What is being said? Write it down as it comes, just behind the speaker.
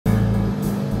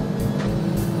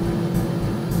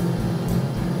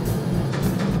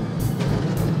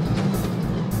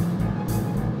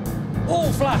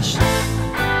flash.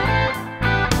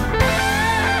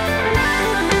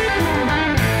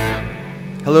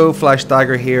 Hello, Flash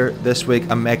Dagger here. This week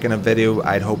I'm making a video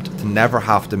I'd hoped to never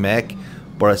have to make,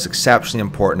 but it's exceptionally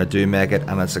important to do make it,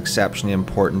 and it's exceptionally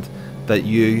important that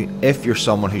you, if you're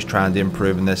someone who's trying to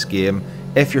improve in this game,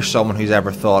 if you're someone who's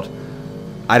ever thought,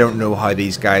 I don't know how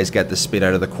these guys get the speed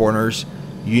out of the corners,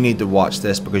 you need to watch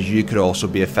this because you could also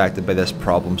be affected by this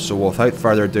problem. So without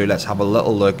further ado, let's have a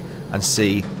little look and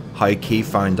see how Kie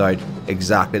found out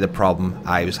exactly the problem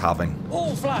I was having.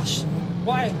 Oh, flash.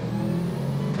 Why?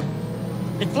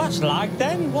 It flash lag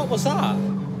then? What was that?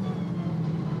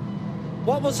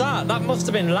 What was that? That must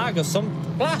have been lag or some...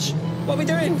 Flash! What are we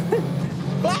doing?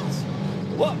 Flash!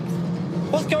 What?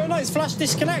 What's going on? Is Flash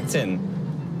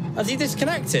disconnecting? Has he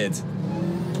disconnected?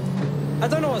 I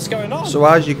don't know what's going on. So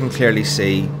as you can clearly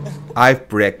see, I've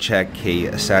brake checked Kie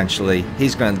essentially.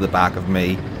 He's gone into the back of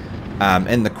me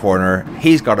in the corner.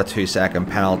 He's got a 2-second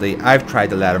penalty. I've tried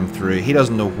to let him through. He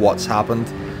doesn't know what's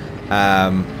happened.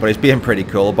 But he's being pretty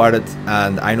cool about it,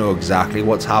 and I know exactly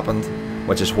what's happened,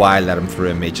 which is why I let him through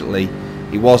immediately.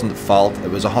 He wasn't at fault, it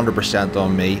was 100%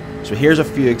 on me. So here's a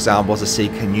few examples to see,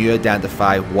 can you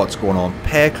identify what's going on?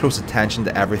 Pay close attention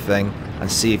to everything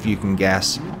and see if you can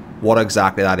guess what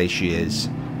exactly that issue is.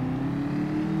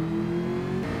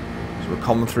 So we're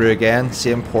coming through again,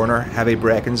 same corner, heavy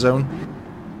braking zone,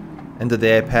 into the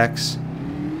apex.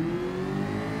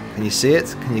 Can you see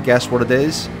it? Can you guess what it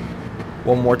is?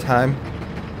 One more time.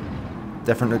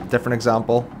 Different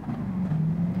example.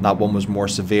 That one was more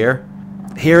severe.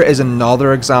 Here is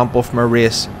another example from a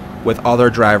race with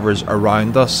other drivers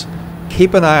around us.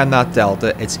 Keep an eye on that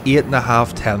delta. It's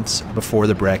 8.5 tenths before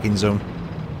the braking zone.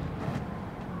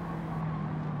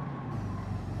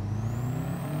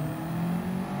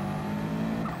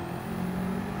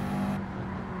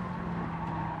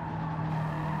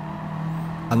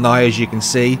 And now, as you can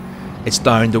see, it's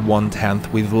down to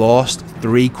 1/10. We've lost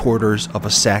 3/4 of a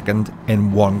second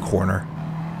in one corner.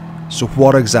 So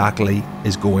what exactly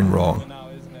is going wrong?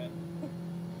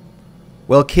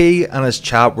 Well, Kie and his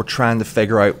chat were trying to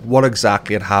figure out what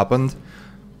exactly had happened.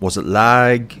 Was it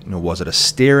lag? You know, was it a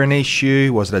steering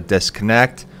issue? Was it a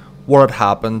disconnect? What had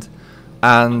happened?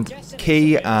 And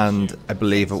Kie and I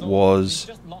believe it was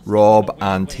Rob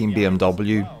and Team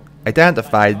BMW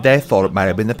identified they thought it might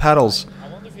have been the pedals.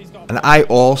 And I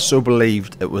also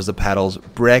believed it was the pedals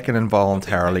braking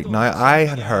involuntarily. Now, I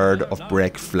had heard of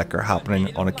brake flicker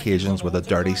happening on occasions with a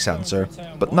dirty sensor,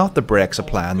 but not the brakes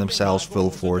applying themselves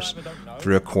full force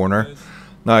through a corner.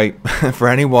 Now, for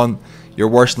anyone, your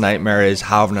worst nightmare is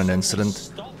having an incident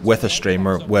with a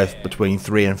streamer with between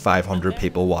 300 and 500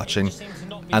 people watching,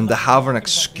 and to have an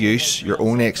excuse, your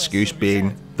only excuse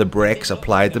being the brakes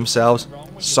applied themselves,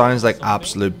 sounds like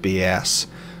absolute BS.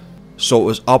 So it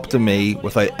was up to me,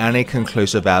 without any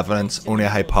conclusive evidence, only a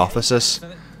hypothesis,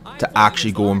 to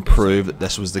actually go and prove that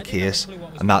this was the case,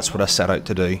 and that's what I set out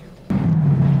to do.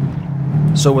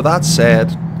 So with that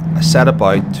said, I set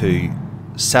about to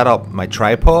set up my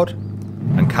tripod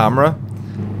and camera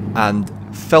and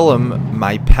film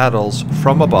my pedals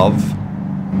from above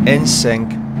in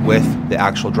sync with the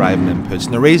actual driving inputs.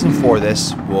 And the reason for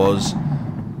this was,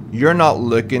 you're not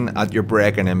looking at your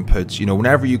braking inputs. You know,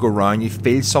 whenever you go around, you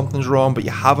feel something's wrong, but you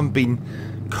haven't been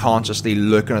consciously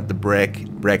looking at the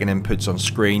braking inputs on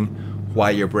screen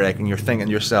while you're braking. You're thinking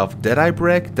to yourself, did I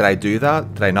brake? Did I do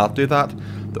that? Did I not do that?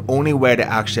 The only way to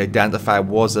actually identify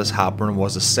was this happening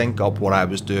was to sync up what I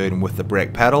was doing with the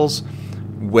brake pedals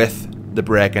with the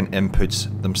braking inputs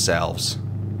themselves.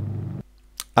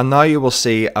 And now you will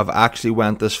see I've actually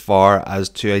went as far as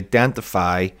to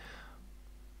identify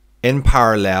in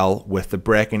parallel with the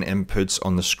braking inputs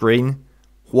on the screen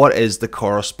what is the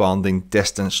corresponding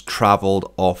distance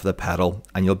traveled off the pedal,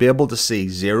 and you'll be able to see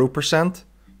 0%,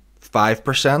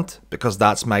 5%, because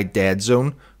that's my dead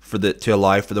zone to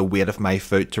allow for the weight of my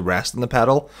foot to rest on the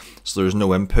pedal, so there's no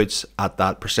inputs at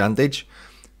that percentage,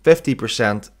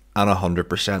 50% and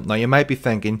 100%. Now you might be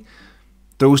thinking,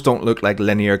 those don't look like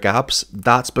linear gaps.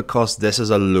 That's because this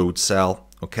is a load cell.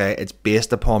 Okay, it's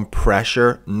based upon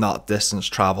pressure, not distance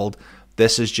traveled.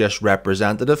 This is just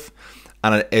representative,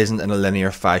 and it isn't in a linear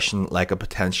fashion like a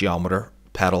potentiometer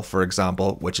pedal, for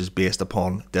example, which is based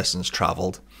upon distance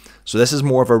traveled. So this is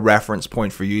more of a reference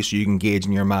point for you, so you can gauge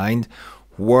in your mind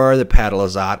where the pedal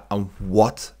is at and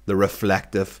what the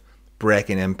reflective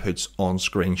braking inputs on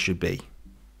screen should be.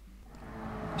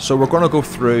 So we're going to go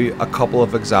through a couple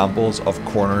of examples of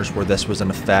corners where this was in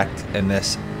effect in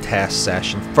this test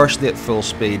session. Firstly at full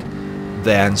speed,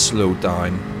 then slowed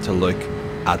down to look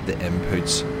at the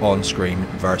inputs on screen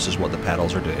versus what the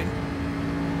pedals are doing.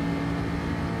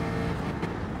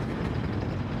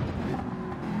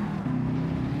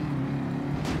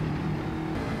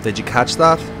 Did you catch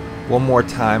that? One more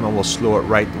time and we'll slow it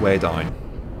right the way down.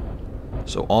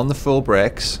 So on the full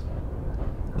brakes,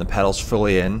 the pedal's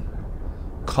fully in.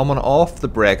 Coming off the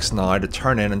brakes now to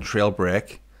turn in and trail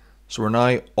brake. So we're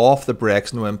now off the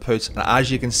brakes, no inputs, and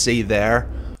as you can see there,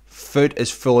 foot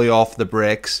is fully off the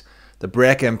brakes. The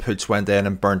brake inputs went in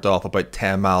and burnt off about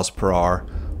 10 miles per hour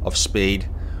of speed,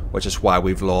 which is why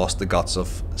we've lost the guts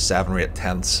of 7 or 8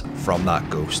 tenths from that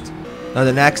ghost. Now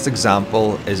the next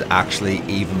example is actually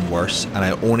even worse, and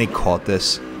I only caught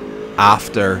this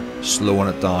after slowing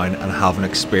it down and having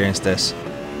experienced this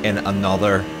in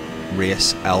another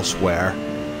race elsewhere.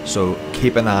 So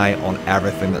keep an eye on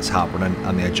everything that's happening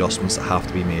and the adjustments that have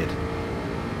to be made.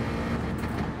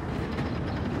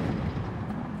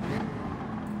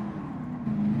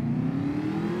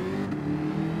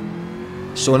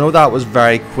 So I know that was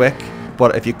very quick,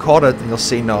 but if you caught it, and you'll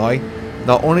see now,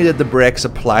 not only did the brakes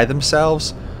apply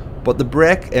themselves, but the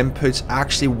brake inputs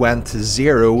actually went to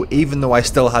 0 even though I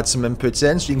still had some inputs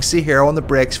in. So you can see here on the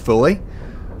brakes fully,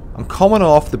 I'm coming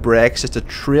off the brakes just a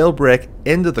trail brake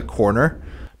into the corner,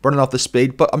 burning off the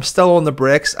speed, but I'm still on the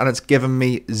brakes and it's giving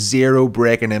me 0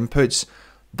 braking inputs.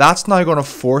 That's now going to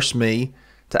force me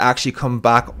to actually come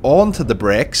back onto the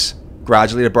brakes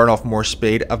gradually to burn off more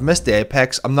speed. I've missed the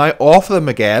apex. I'm now off them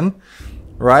again,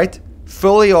 right?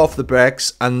 Fully off the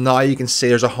brakes, and now you can see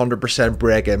there's 100%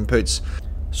 brake inputs.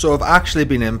 So I've actually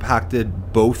been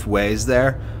impacted both ways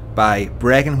there, by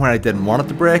braking when I didn't want it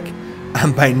to brake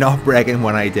and by not braking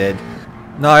when I did.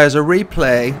 Now as I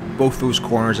replay both those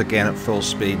corners again at full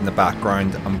speed in the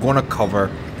background, I'm going to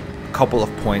cover a couple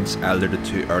of points I alluded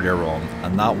to earlier on,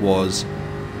 and that was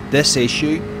this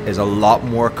issue is a lot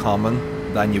more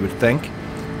common than you would think,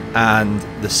 and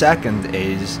the second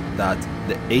is that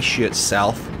the issue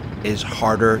itself is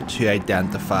harder to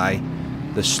identify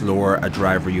the slower a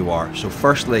driver you are. So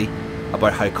firstly,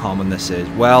 about how common this is.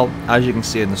 Well, as you can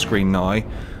see on the screen now,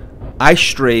 I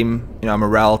stream, I'm a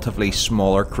relatively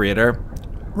smaller creator,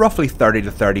 roughly 30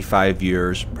 to 35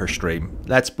 viewers per stream.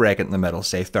 Let's break it in the middle,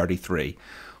 say 33.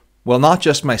 Well, not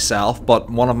just myself, but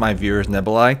one of my viewers,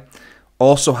 Nibbleye,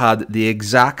 also had the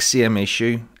exact same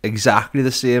issue, exactly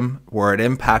the same, where it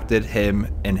impacted him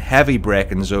in heavy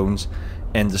braking zones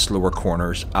into slower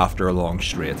corners after a long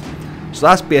straight. So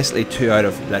that's basically 2 out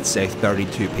of, let's say,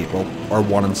 32 people, or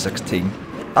 1 in 16.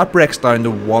 That breaks down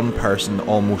to 1 person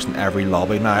almost in every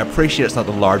lobby. Now I appreciate it's not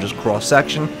the largest cross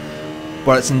section,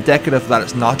 but it's indicative that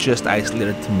it's not just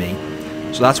isolated to me.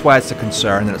 So that's why it's a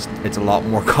concern, and it's a lot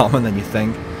more common than you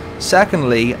think.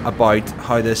 Secondly, about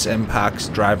how this impacts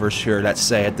drivers who are, let's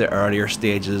say, at the earlier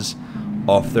stages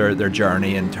of their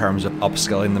journey in terms of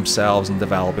upskilling themselves and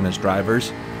developing as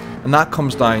drivers. And that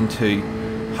comes down to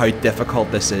how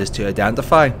difficult this is to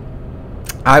identify.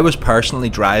 I was personally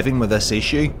driving with this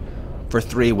issue for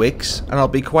 3 weeks, and I'll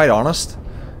be quite honest,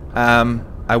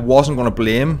 I wasn't going to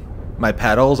blame my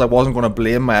pedals, I wasn't going to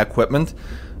blame my equipment,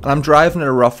 and I'm driving at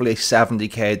a roughly 70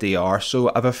 kdr, so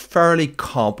I have a fairly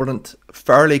competent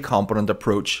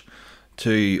approach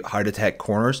to how to take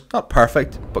corners. Not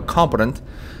perfect, but competent,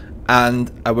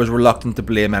 and I was reluctant to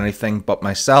blame anything but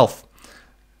myself.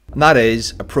 And that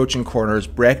is approaching corners,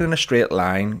 braking in a straight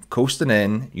line, coasting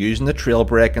in, using the trail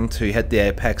braking to hit the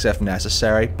apex if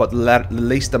necessary, but the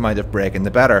least amount of braking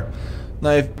the better.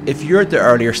 Now if you're at the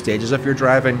earlier stages of your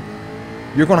driving,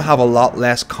 you're going to have a lot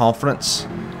less confidence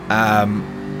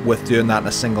with doing that in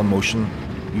a single motion.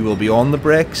 You will be on the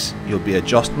brakes, you'll be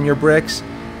adjusting your brakes,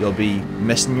 you'll be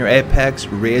missing your apex,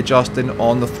 readjusting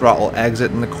on the throttle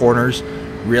exit in the corners,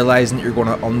 realizing that you're going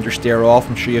to understeer off.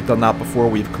 I'm sure you've done that before,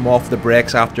 where you've come off the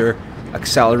brakes after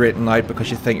accelerating out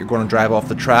because you think you're going to drive off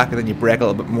the track, and then you brake a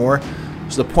little bit more.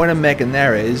 So the point I'm making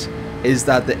there is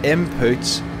that the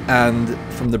inputs, and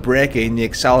from the braking, the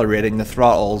accelerating, the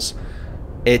throttles,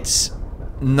 it's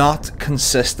not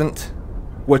consistent,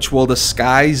 which will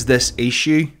disguise this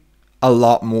issue a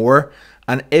lot more.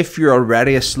 And if you're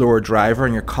already a slower driver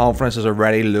and your confidence is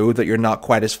already low, that you're not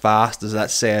quite as fast as,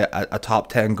 let's say, a top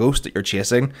 10 ghost that you're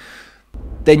chasing,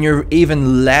 then you're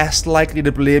even less likely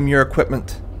to blame your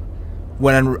equipment,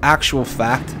 when in actual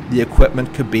fact the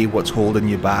equipment could be what's holding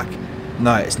you back.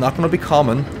 Now, it's not going to be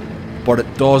common, but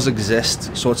it does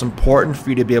exist, so it's important for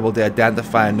you to be able to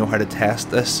identify and know how to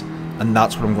test this, and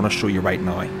that's what I'm going to show you right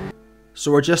now.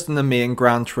 So we're just in the main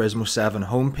Gran Turismo 7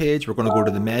 homepage. We're going to go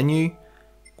to the menu,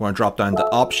 going to drop down to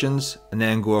options, and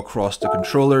then go across to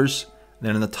controllers, and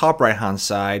then in the top right hand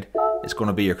side it's going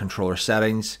to be your controller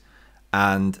settings,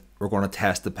 and we're going to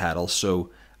test the pedals. So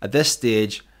at this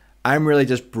stage I'm really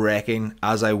just braking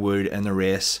as I would in the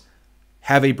race,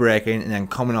 heavy braking and then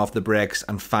coming off the brakes,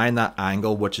 and find that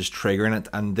angle which is triggering it.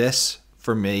 And this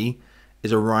for me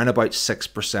is around about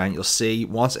 6%. You'll see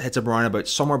once it hits around about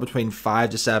somewhere between 5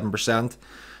 to 7%,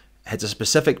 hits a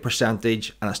specific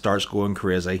percentage and it starts going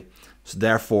crazy. So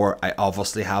therefore, I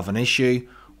obviously have an issue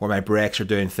where my brakes are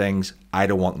doing things I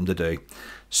don't want them to do.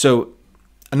 So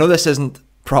I know this isn't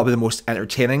probably the most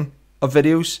entertaining of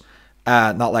videos,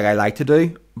 not like I like to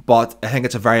do, but I think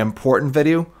it's a very important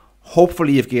video.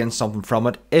 Hopefully you've gained something from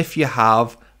it. If you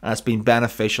have, and it's been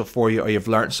beneficial for you, or you've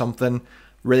learned something,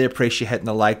 really appreciate hitting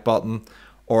the like button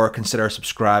or consider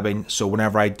subscribing, so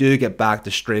whenever I do get back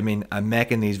to streaming and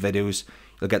making these videos,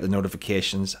 you'll get the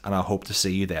notifications, and I hope to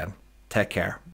see you then. Take care.